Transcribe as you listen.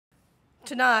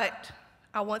Tonight,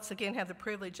 I once again have the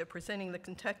privilege of presenting the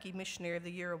Kentucky Missionary of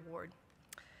the Year Award.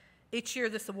 Each year,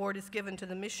 this award is given to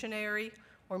the missionary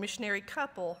or missionary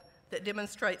couple that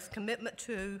demonstrates commitment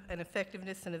to and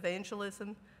effectiveness in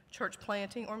evangelism, church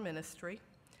planting, or ministry,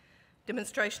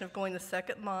 demonstration of going the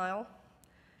second mile,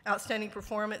 outstanding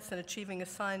performance in achieving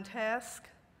assigned task,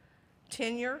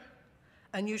 tenure,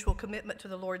 unusual commitment to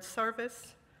the Lord's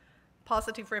service,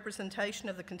 positive representation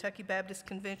of the Kentucky Baptist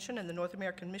Convention and the North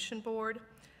American Mission Board,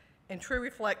 and true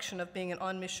reflection of being an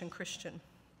on-mission Christian.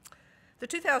 The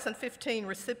 2015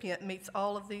 recipient meets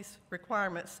all of these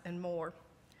requirements and more.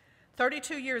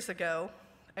 32 years ago,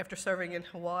 after serving in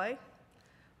Hawaii,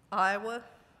 Iowa,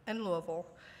 and Louisville,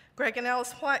 Greg and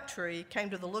Alice Whitetree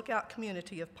came to the Lookout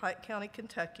community of Pike County,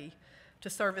 Kentucky to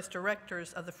serve as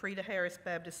directors of the Freeda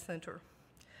Baptist Center.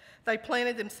 They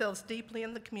planted themselves deeply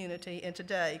in the community and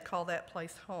today call that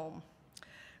place home.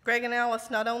 Greg and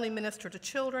Alice not only minister to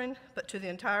children, but to the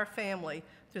entire family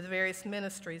through the various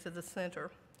ministries of the center.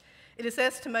 It is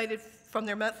estimated from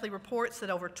their monthly reports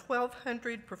that over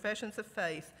 1,200 professions of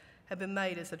faith have been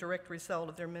made as a direct result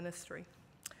of their ministry.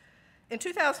 In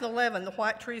 2011, the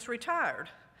Whitetrees retired,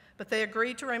 but they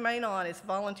agreed to remain on as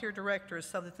volunteer directors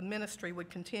so that the ministry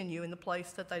would continue in the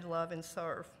place that they love and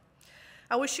serve.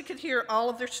 I wish you could hear all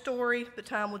of their story, but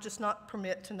time will just not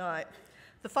permit tonight.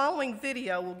 The following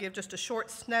video will give just a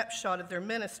short snapshot of their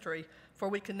ministry, for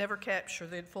we can never capture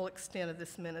the full extent of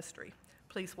this ministry.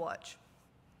 Please watch.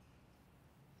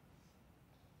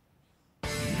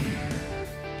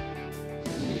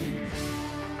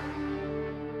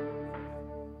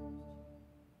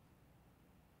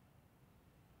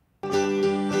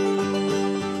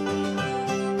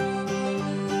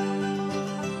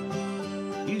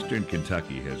 Eastern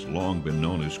Kentucky has long been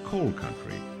known as coal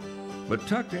country, but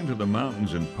tucked into the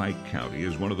mountains in Pike County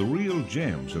is one of the real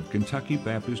gems of Kentucky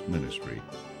Baptist ministry,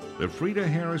 the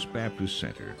Freeda Baptist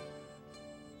Center.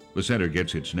 The center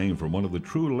gets its name from one of the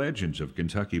true legends of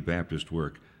Kentucky Baptist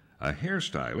work, a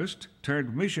hairstylist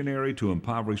turned missionary to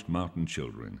impoverished mountain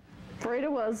children. Freeda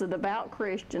was a devout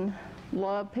Christian,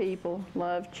 loved people,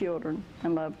 loved children,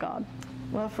 and loved God.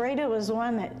 Well, Freeda was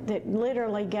one that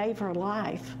literally gave her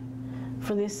life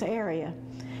for this area.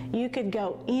 You could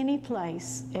go any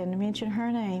place and mention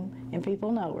her name and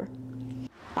people know her.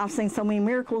 I've seen so many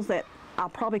miracles that I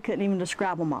probably couldn't even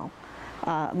describe them all.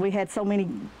 We had so many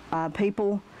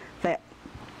people that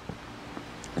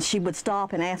she would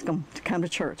stop and ask them to come to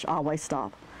church, always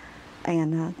stop.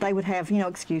 And they would have,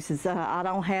 excuses. I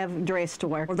don't have dress to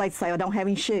wear. Or they'd say, I don't have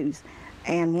any shoes.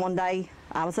 And one day,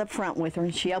 I was up front with her,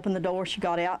 and she opened the door, she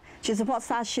got out. She said, what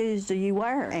size shoes do you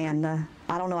wear? And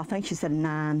I don't know, I think she said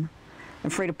 9.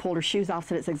 And Freeda pulled her shoes off,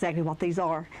 said it's exactly what these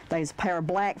are. They's a pair of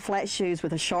black flat shoes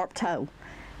with a sharp toe.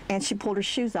 And she pulled her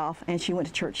shoes off, and she went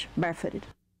to church barefooted.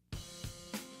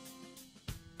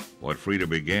 What Freeda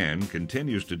began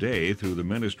continues today through the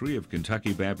ministry of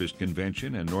Kentucky Baptist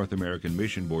Convention and North American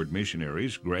Mission Board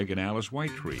missionaries Greg and Alice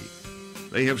Whitetree.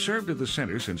 They have served at the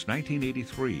center since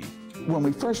 1983. When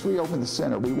we first reopened the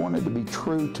center, we wanted to be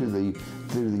true to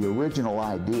the original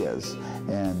ideas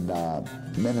and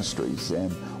ministries,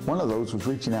 and one of those was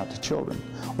reaching out to children.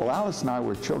 Well, Alice and I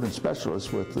were children's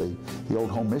specialists with the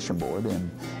Old Home Mission Board,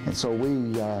 and so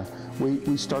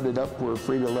we started up where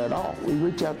Freeda led off. We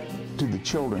reach out to the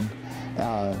children.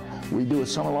 We do a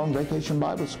summer-long vacation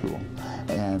Bible school,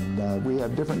 and we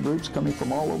have different groups coming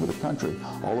from all over the country,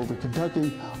 all over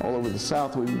Kentucky, all over the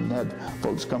South. We even had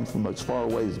folks come from as far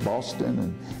away as Boston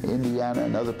and Indiana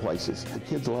and other places. The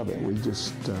kids love it. We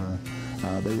just,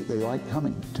 they like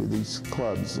coming to these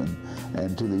clubs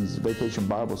and to these vacation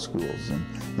Bible schools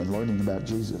and learning about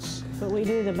Jesus. But we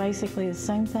do basically the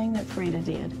same thing that Freeda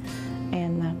did,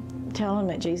 and tell them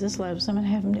that Jesus loves them and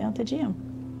have them down at the gym.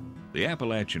 The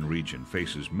Appalachian region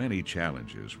faces many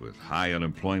challenges with high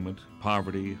unemployment,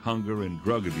 poverty, hunger, and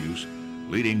drug abuse,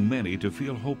 leading many to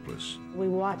feel hopeless. We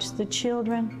watch the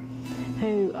children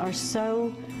who are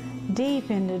so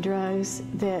deep into drugs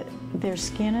that their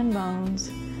skin and bones,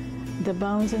 the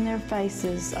bones in their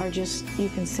faces are just, you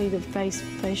can see the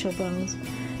facial bones.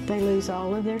 They lose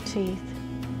all of their teeth.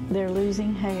 They're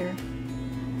losing hair.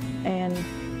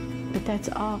 But that's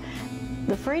all.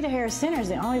 The Freeda Center is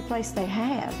the only place they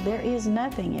have. There is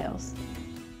nothing else.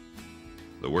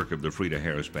 The work of the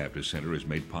Freeda Baptist Center is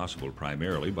made possible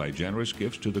primarily by generous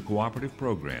gifts to the cooperative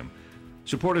program.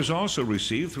 Support is also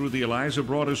received through the Eliza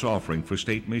Broadus offering for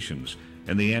state missions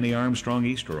and the Annie Armstrong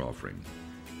Easter offering.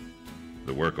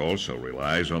 The work also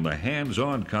relies on the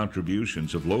hands-on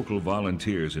contributions of local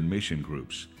volunteers and mission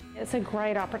groups. It's a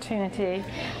great opportunity.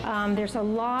 There's a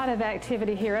lot of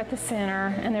activity here at the center,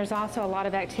 and there's also a lot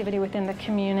of activity within the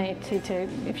community to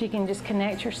if you can just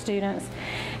connect your students.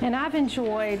 And I've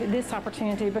enjoyed this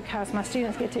opportunity because my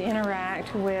students get to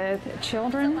interact with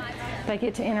children, they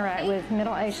get to interact with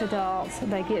middle-aged adults,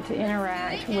 they get to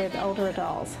interact with older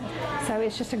adults. So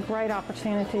it's just a great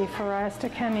opportunity for us to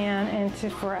come in and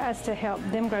for us to help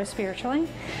them grow spiritually.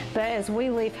 But as we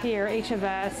leave here, each of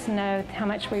us know how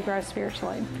much we grow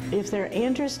spiritually. If they're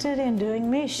interested in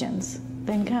doing missions,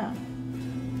 then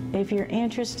come. If you're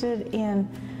interested in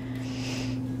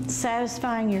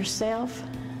satisfying yourself,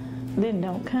 then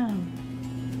don't come.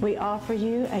 We offer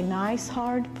you a nice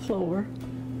hard floor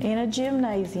in a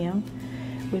gymnasium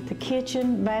with the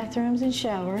kitchen, bathrooms, and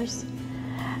showers.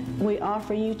 We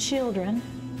offer you children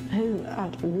who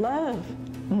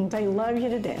they love you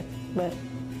to death. But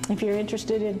if you're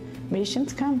interested in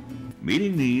missions, come.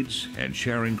 Meeting needs and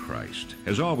sharing Christ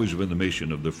has always been the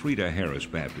mission of the Freeda Harris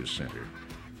Baptist Center.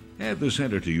 Add the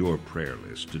center to your prayer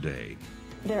list today.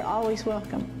 They're always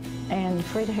welcome, and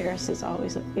Freeda Harris is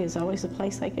always a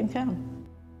place they can come.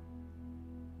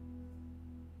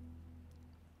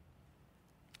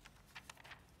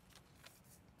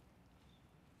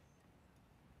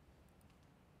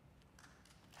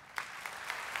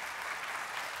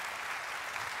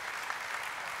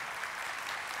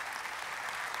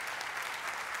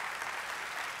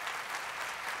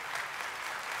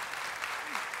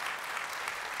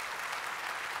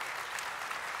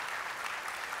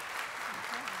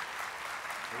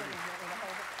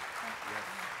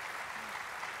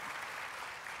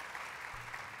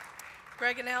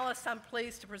 Greg and Alice, I'm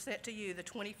pleased to present to you the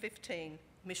 2015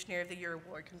 Missionary of the Year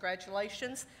Award.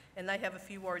 Congratulations, and they have a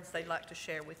few words they'd like to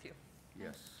share with you.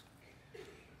 Yes.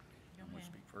 You want to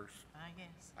speak first?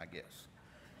 I guess.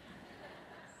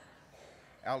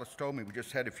 Alice told me we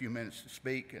just had a few minutes to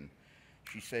speak, and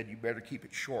she said you better keep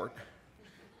it short.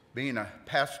 Being a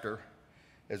pastor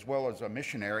as well as a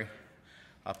missionary,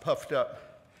 I puffed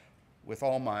up with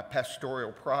all my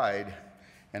pastoral pride,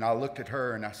 and I looked at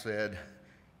her and I said,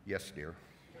 "Yes, dear."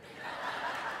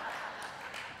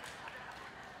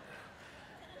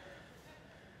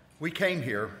 We came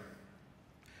here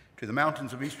to the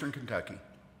mountains of eastern Kentucky,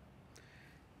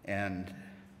 and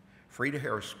Freeda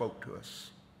Harris spoke to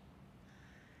us.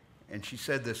 And she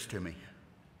said this to me.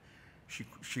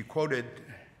 She quoted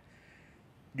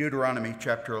Deuteronomy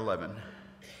chapter 11.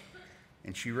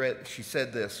 And she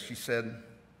said this. She said,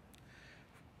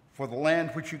 "For the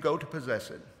land which you go to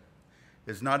possess it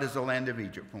is not as the land of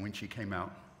Egypt from whence ye came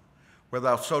out, where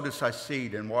thou sowedest thy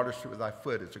seed and waterest it with thy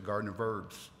foot as a garden of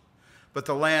herbs. But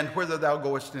the land whither thou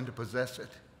goest in to possess it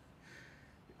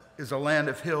is a land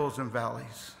of hills and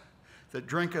valleys, that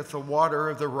drinketh the water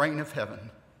of the rain of heaven,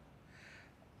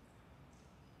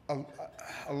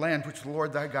 a land which the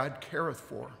Lord thy God careth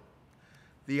for.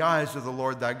 The eyes of the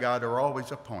Lord thy God are always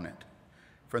upon it,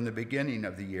 from the beginning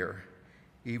of the year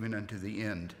even unto the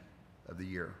end of the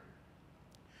year."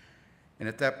 And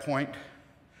at that point,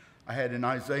 I had an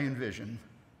Isaiah vision.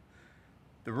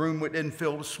 The room didn't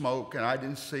fill with smoke, and I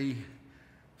didn't see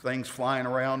things flying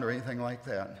around or anything like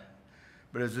that.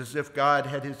 But it's as if God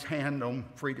had his hand on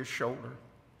Freda's shoulder,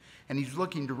 and he's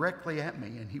looking directly at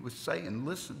me, and he was saying,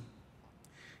 "Listen,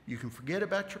 you can forget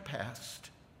about your past.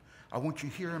 I want you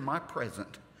here in my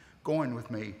present, going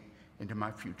with me into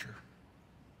my future."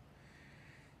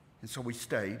 And so we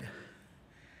stayed,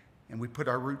 and we put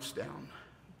our roots down.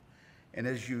 And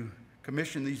as you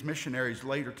commission these missionaries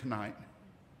later tonight,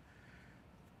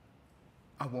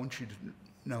 I want you to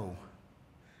know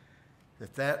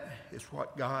that that is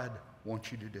what God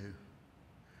wants you to do.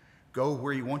 Go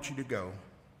where he wants you to go.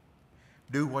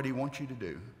 Do what he wants you to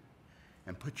do.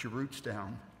 And put your roots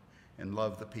down and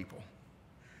love the people.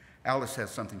 Alice has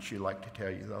something she'd like to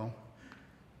tell you, though.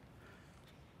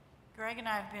 Greg and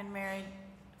I have been married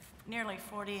nearly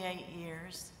 48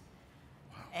 years.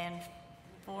 Wow. And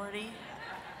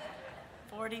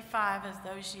 45 of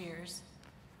those years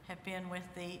have been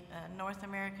with the North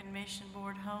American Mission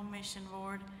Board, Home Mission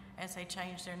Board, as they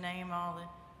change their name every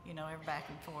back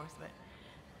and forth.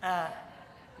 But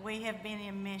we have been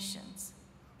in missions,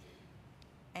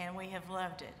 and we have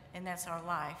loved it, and that's our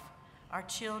life. Our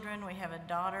children, we have a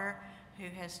daughter who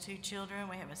has 2 children.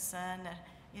 We have a son that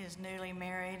is newly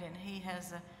married, and he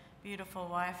has a beautiful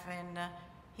wife, and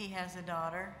he has a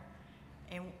daughter.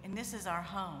 And this is our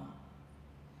home.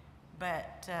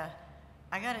 But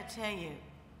I got to tell you,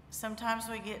 sometimes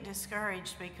we get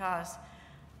discouraged because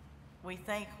we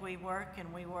think we work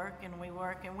and we work and we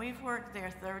work, and we've worked there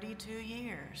 32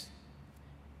 years.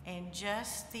 And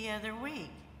just the other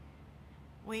week,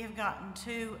 we have gotten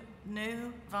 2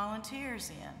 new volunteers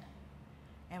in.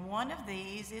 And one of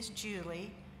these is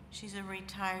Julie. She's a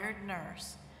retired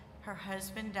nurse. Her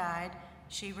husband died.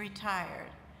 She retired.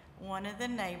 One of the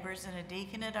neighbors and a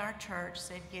deacon at our church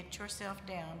said, get yourself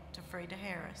down to Freeda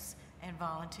Harris and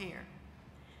volunteer.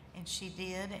 And she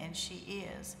did, and she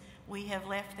is. We have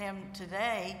left them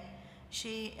today,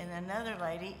 she and another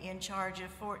lady, in charge of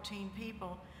 14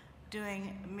 people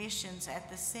doing missions at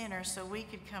the center, so we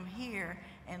could come here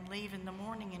and leave in the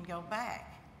morning and go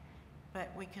back. But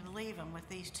we could leave them with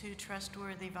these two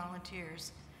trustworthy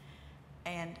volunteers.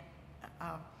 And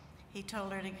he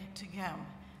told her to come.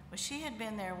 Well, she had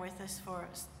been there with us for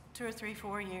 2 or 3,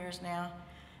 4 years now.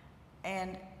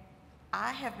 And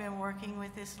I have been working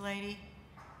with this lady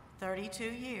 32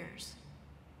 years,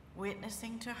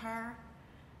 witnessing to her,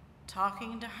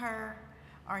 talking to her.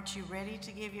 Aren't you ready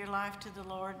to give your life to the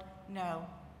Lord? No.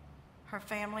 Her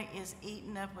family is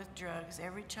eaten up with drugs.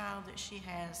 Every child that she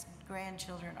has,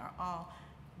 grandchildren, are all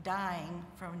dying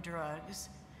from drugs.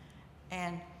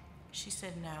 And she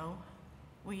said, no.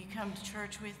 Will you come to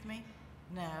church with me?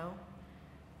 No.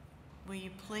 Will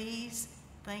you please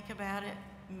think about it?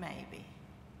 Maybe.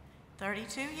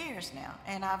 32 years now,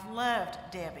 and I've loved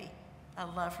Debbie. I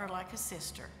love her like a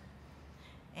sister.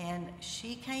 And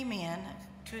she came in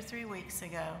 2 or 3 weeks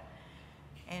ago,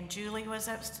 and Julie was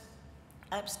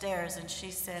upstairs, and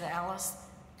she said, Alice,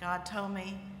 God told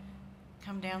me,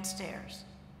 come downstairs.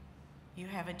 You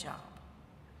have a job.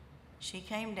 She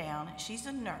came down. She's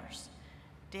a nurse.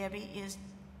 Debbie is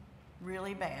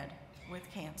really bad with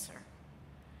cancer.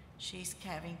 She's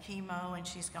having chemo, and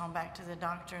she's gone back to the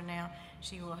doctor now.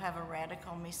 She will have a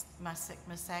radical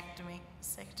mastectomy.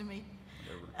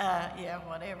 Yeah,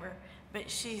 whatever. But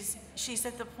she's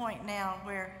at the point now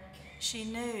where she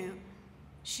knew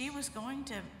she was going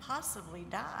to possibly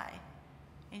die,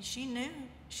 and she knew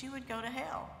she would go to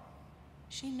hell.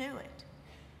 She knew it.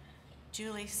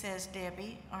 Julie says,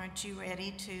 Debbie, aren't you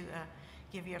ready to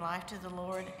give your life to the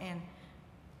Lord and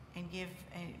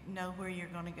know where you're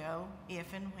going to go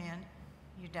if and when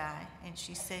you die? And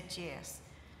she said yes.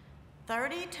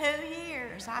 32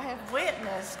 years I have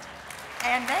witnessed,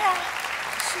 and now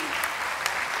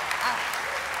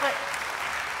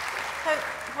but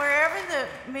wherever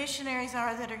the missionaries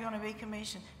are that are going to be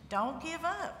commissioned, don't give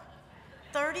up.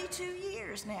 32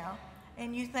 years now,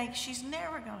 and you think she's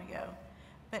never going to go.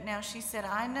 But now she said,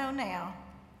 I know now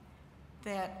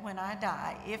that when I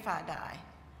die, if I die,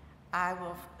 I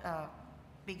will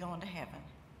be going to heaven.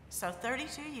 So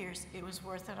 32 years, it was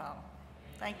worth it all.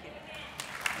 Thank you.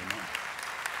 Amen.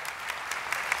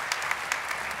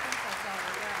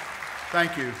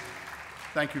 Thank you.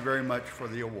 Thank you very much for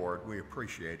the award. We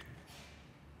appreciate it.